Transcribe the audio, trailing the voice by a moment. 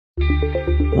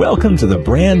Welcome to the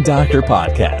Brand Doctor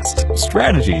Podcast,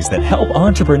 strategies that help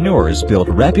entrepreneurs build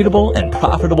reputable and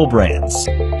profitable brands.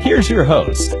 Here's your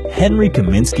host, Henry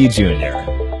Kaminski Jr.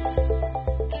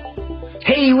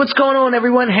 Hey, what's going on,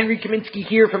 everyone? Henry Kaminski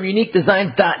here from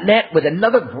UniqueDesignz.net with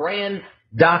another Brand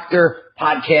Doctor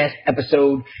Podcast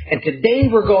episode. And today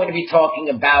we're going to be talking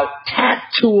about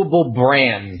tattooable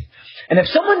brands. And if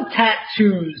someone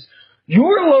tattoos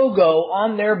your logo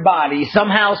on their body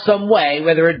somehow, some way,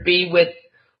 whether it be with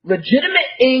legitimate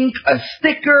ink, a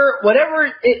sticker,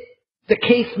 whatever the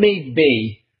case may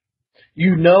be,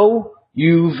 you know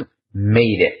you've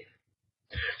made it.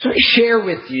 So let me share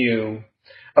with you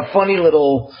a funny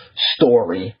little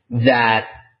story that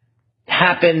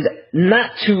happened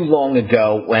not too long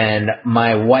ago when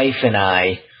my wife and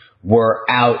I were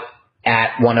out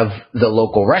at one of the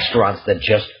local restaurants that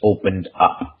just opened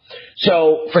up.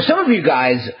 So for some of you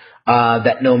guys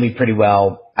that know me pretty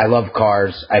well, I love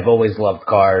cars. I've always loved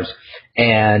cars.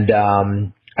 And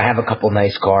I have a couple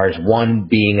nice cars, one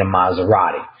being a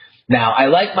Maserati. Now, I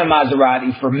like my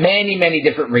Maserati for many, many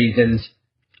different reasons.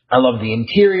 I love the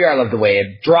interior. I love the way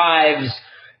it drives.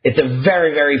 It's a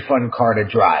very, very fun car to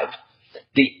drive.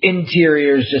 The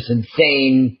interior is just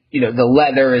insane. You know, the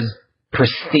leather is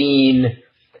pristine.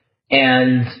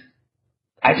 And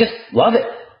I just love it.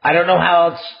 I don't know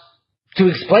how else to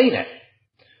explain it.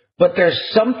 But there's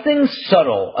something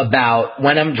subtle about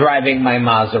when I'm driving my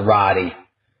Maserati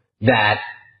that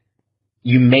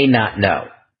you may not know.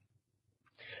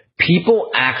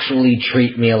 People actually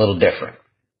treat me a little different.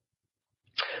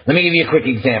 Let me give you a quick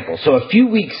example. So a few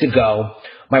weeks ago,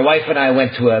 my wife and I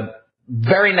went to a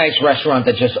very nice restaurant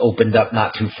that just opened up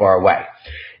not too far away.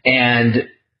 And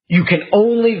you can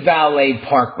only valet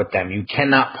park with them. You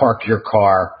cannot park your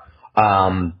car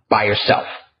by yourself.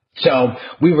 So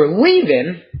we were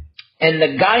leaving, and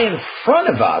the guy in front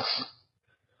of us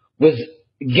was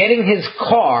getting his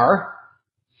car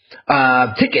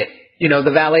ticket, you know,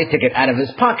 the valet ticket out of his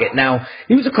pocket. Now,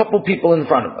 he was a couple people in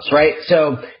front of us, right?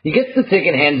 So he gets the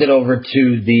ticket, hands it over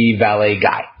to the valet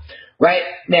guy, right?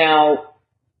 Now,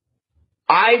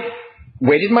 I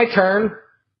waited my turn,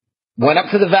 went up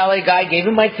to the valet guy, gave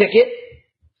him my ticket,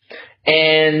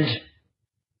 and,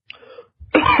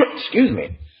 excuse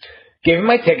me, gave him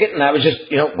my ticket, and I was just,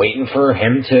 waiting for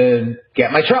him to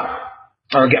get my truck,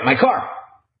 or get my car.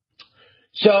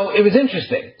 So it was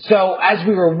interesting. So as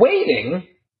we were waiting,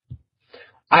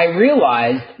 I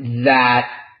realized that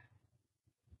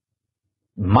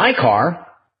my car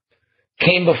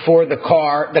came before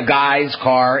the guy's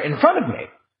car in front of me.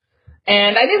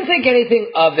 And I didn't think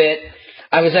anything of it.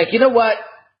 I was like, you know what?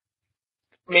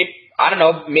 Maybe, I don't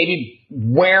know, maybe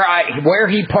where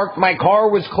he parked my car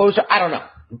was closer. I don't know.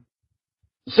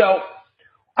 So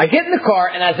I get in the car,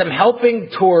 and as I'm helping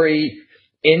Tori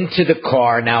into the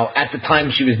car, now at the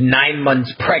time she was 9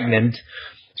 months pregnant,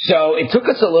 so it took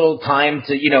us a little time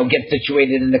to, get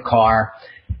situated in the car,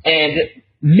 and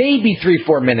maybe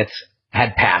 3-4 minutes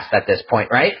had passed at this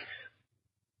point, right?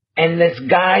 And this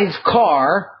guy's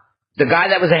car, the guy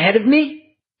that was ahead of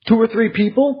me, 2 or 3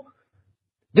 people,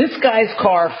 this guy's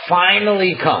car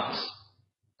finally comes,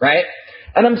 right?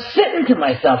 And I'm sitting to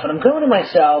myself, and I'm going to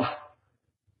myself,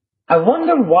 I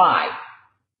wonder why.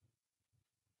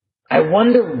 I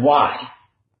wonder why.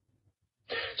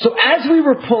 So as we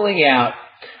were pulling out,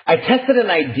 I tested an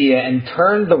idea and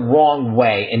turned the wrong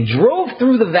way and drove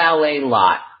through the valet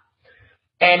lot.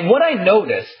 And what I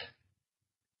noticed,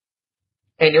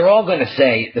 and you're all going to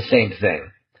say the same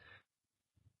thing.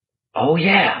 Oh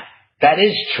yeah, that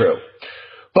is true.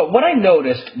 But what I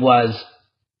noticed was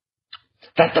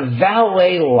that the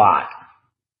valet lot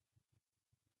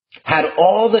had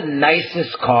all the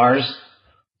nicest cars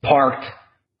parked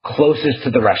closest to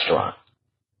the restaurant.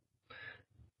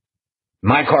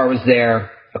 My car was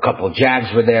there. A couple of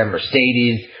Jags were there,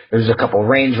 Mercedes. There was a couple of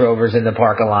Range Rovers in the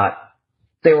parking lot.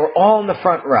 They were all in the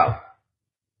front row.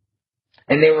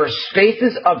 And there were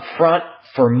spaces up front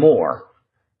for more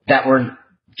that were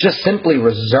just simply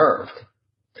reserved.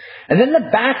 And then the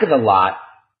back of the lot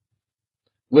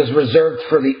was reserved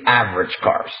for the average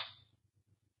cars.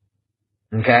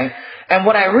 Okay? And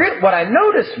what I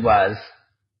noticed was,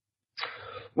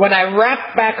 when I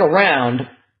wrapped back around,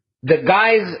 the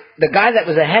guy that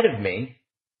was ahead of me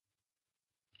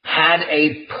had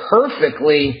a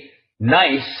perfectly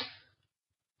nice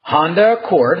Honda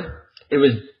Accord. It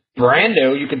was brand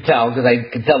new, you could tell, because I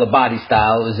could tell the body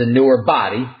style. It was a newer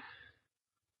body.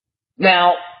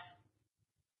 Now,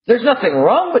 there's nothing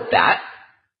wrong with that,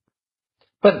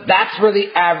 but that's where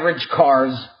the average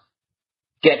cars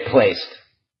get placed,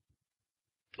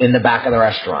 in the back of the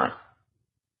restaurant.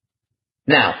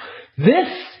 Now, this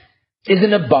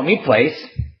isn't a bummy place.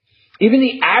 Even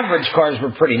the average cars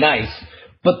were pretty nice.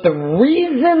 But the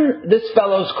reason this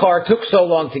fellow's car took so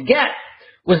long to get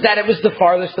was that it was the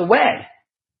farthest away.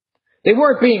 They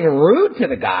weren't being rude to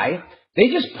the guy. They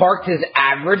just parked his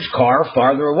average car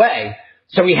farther away.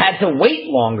 So he had to wait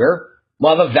longer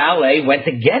while the valet went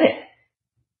to get it.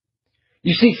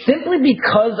 You see, simply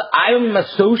because I'm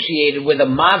associated with a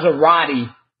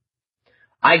Maserati,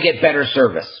 I get better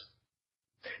service.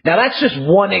 Now, that's just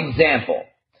one example.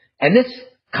 And this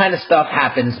kind of stuff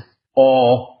happens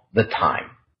all the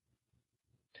time.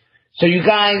 So you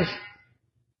guys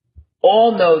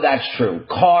all know that's true.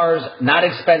 Cars, not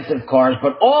expensive cars,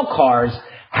 but all cars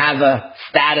have a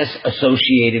status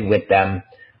associated with them.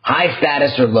 High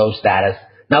status or low status.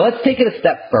 Now, let's take it a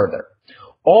step further.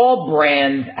 All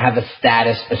brands have a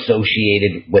status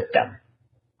associated with them.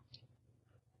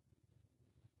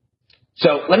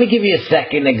 So let me give you a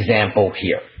second example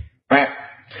here. Right?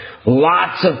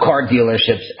 Lots of car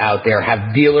dealerships out there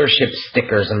have dealership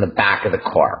stickers in the back of the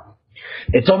car.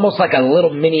 It's almost like a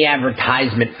little mini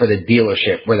advertisement for the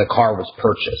dealership where the car was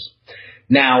purchased.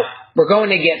 Now, we're going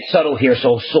to get subtle here,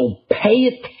 so pay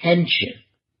attention.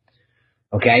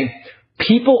 Okay?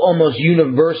 People almost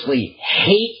universally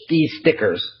hate these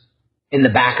stickers in the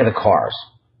back of the cars.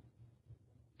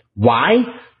 Why?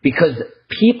 Because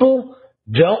people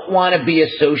don't want to be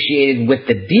associated with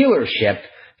the dealership.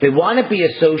 They want to be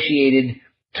associated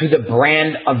to the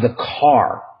brand of the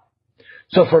car.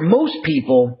 So for most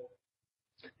people,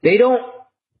 they don't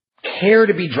care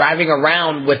to be driving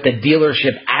around with the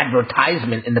dealership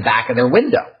advertisement in the back of their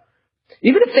window.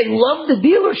 Even if they love the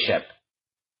dealership,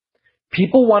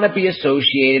 people want to be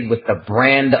associated with the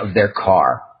brand of their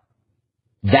car.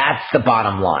 That's the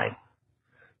bottom line.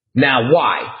 Now,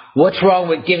 why? What's wrong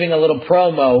with giving a little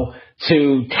promo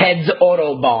to Ted's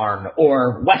Auto Barn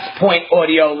or West Point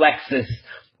Audio Lexus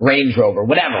Range Rover,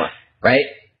 whatever, right?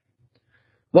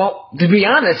 Well, to be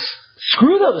honest,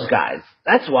 screw those guys.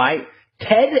 That's why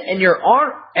Ted and your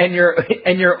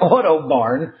Auto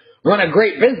Barn run a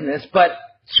great business, but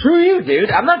screw you, dude.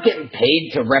 I'm not getting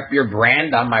paid to rep your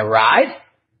brand on my ride.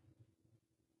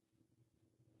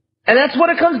 And that's what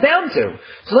it comes down to.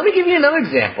 So let me give you another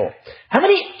example. How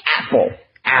many Apple,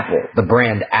 the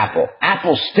brand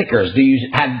Apple stickers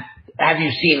have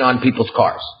you seen on people's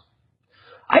cars?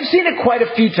 I've seen it quite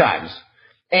a few times.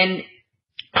 And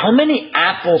how many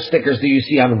Apple stickers do you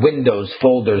see on windows,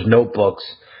 folders, notebooks,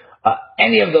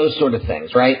 any of those sort of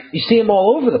things, right? You see them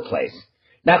all over the place.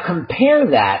 Now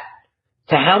compare that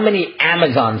to how many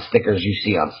Amazon stickers you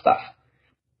see on stuff.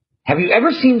 Have you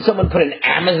ever seen someone put an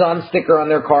Amazon sticker on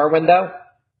their car window?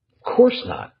 Of course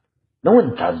not. No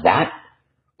one does that.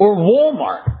 Or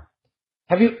Walmart.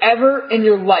 Have you ever in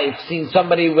your life seen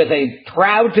somebody with a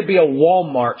proud to be a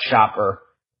Walmart shopper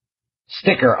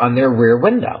sticker on their rear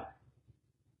window?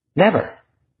 Never.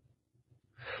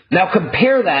 Now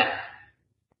compare that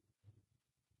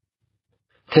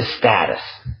to status.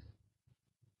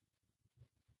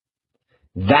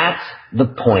 That's the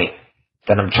point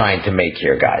that I'm trying to make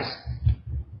here, guys.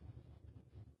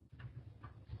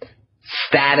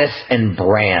 Status and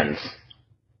brands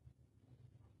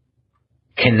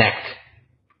connect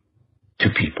to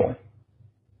people.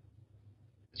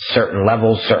 Certain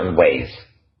levels, certain ways.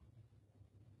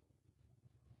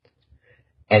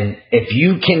 And if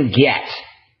you can get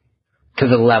to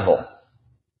the level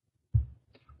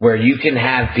where you can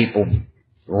have people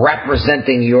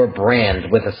representing your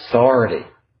brand with authority,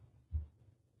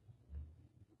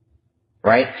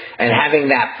 right? And having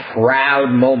that proud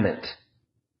moment,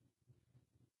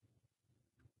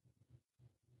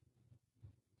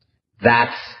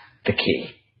 that's the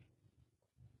key.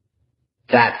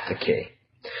 That's the key.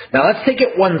 Now let's take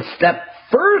it one step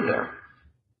further.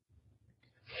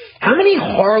 How many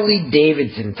Harley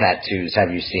Davidson tattoos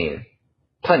have you seen?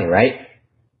 Plenty, right?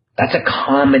 That's a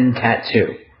common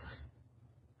tattoo.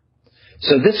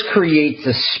 So this creates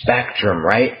a spectrum,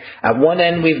 right? At one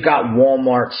end, we've got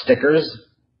Walmart stickers.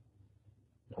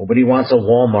 Nobody wants a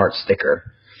Walmart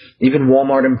sticker. Even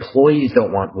Walmart employees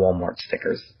don't want Walmart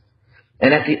stickers.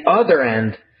 And at the other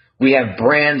end, we have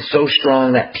brands so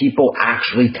strong that people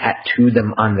actually tattoo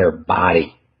them on their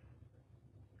body.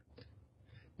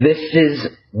 This is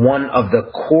one of the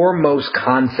core most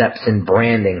concepts in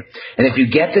branding. And if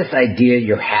you get this idea,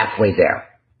 you're halfway there.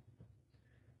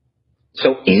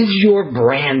 So is your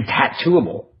brand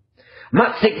tattooable?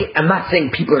 I'm not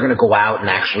saying people are going to go out and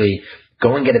actually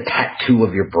go and get a tattoo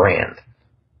of your brand.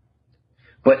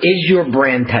 But is your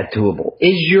brand tattooable?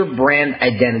 Is your brand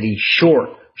identity short,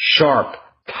 sharp,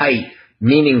 tight,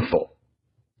 meaningful?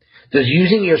 Does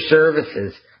using your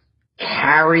services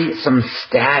carry some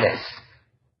status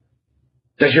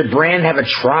Does your brand have a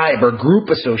tribe or group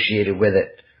associated with it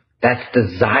that's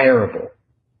desirable?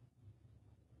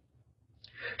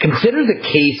 Consider the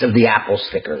case of the Apple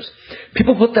stickers.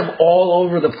 People put them all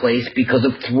over the place because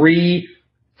of three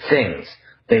things.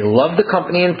 They love the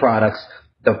company and products,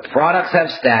 the products have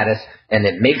status, and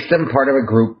it makes them part of a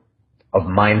group of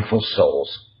mindful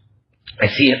souls. I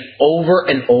see it over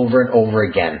and over and over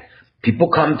again. People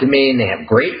come to me and they have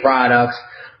great products.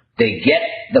 They get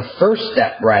the first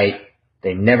step right.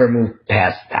 They never move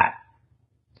past that.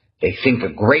 They think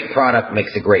a great product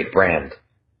makes a great brand.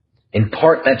 In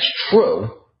part, that's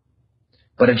true,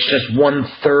 but it's just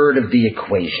 1/3 of the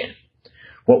equation.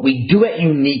 What we do at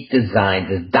Unique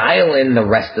Designz is dial in the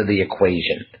rest of the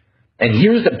equation. And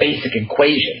here's the basic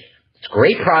equation. It's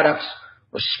great products,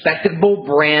 respectable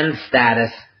brand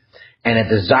status, and a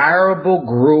desirable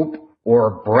group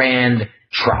or brand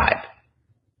tribe.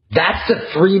 That's the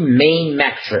three main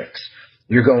metrics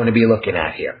you're going to be looking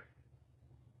at here.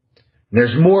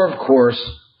 There's more, of course,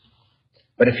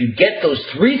 but if you get those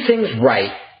three things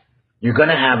right, you're going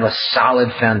to have a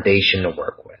solid foundation to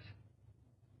work with.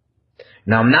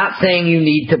 Now, I'm not saying you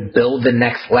need to build the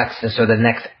next Lexus or the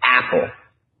next Apple.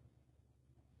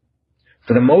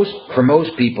 For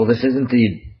most people, this isn't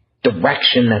the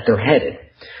direction that they're headed.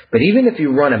 But even if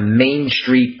you run a Main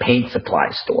Street paint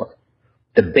supply store,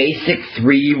 the basic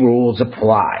three rules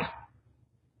apply.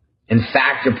 In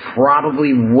fact, you're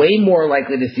probably way more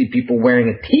likely to see people wearing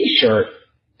a t-shirt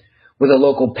with a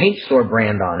local paint store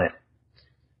brand on it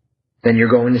than you're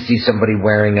going to see somebody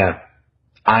wearing a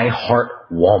I Heart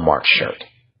Walmart shirt.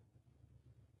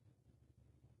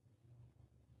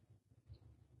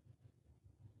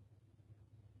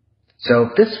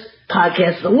 So this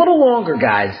podcast is a little longer,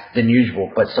 guys, than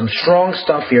usual, but some strong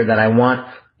stuff here that I want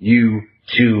you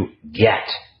to get.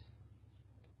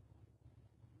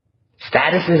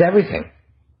 Status is everything.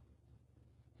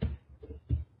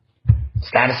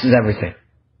 Status is everything.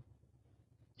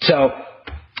 So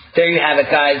there you have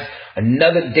it, guys.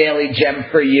 Another daily gem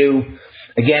for you.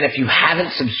 Again, if you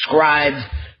haven't subscribed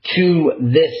to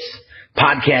this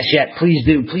podcast yet, please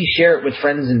do. Please share it with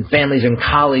friends and families and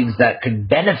colleagues that could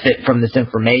benefit from this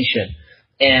information.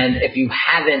 And if you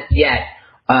haven't yet,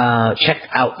 check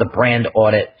out the brand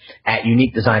audit at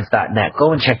uniquedesignz.net.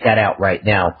 Go and check that out right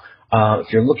now.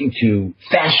 If you're looking to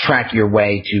fast track your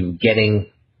way to getting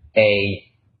a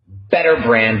better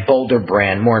brand, bolder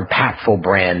brand, more impactful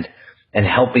brand, and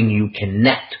helping you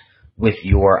connect with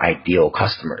your ideal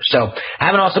customers. So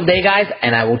have an awesome day, guys,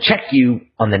 and I will check you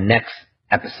on the next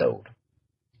episode.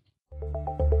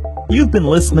 You've been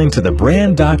listening to the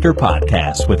Brand Doctor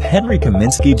Podcast with Henry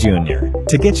Kaminski Jr.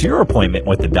 To get your appointment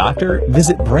with the doctor,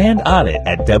 visit Brand Audit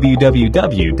at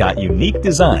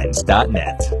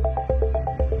www.uniquedesignz.net.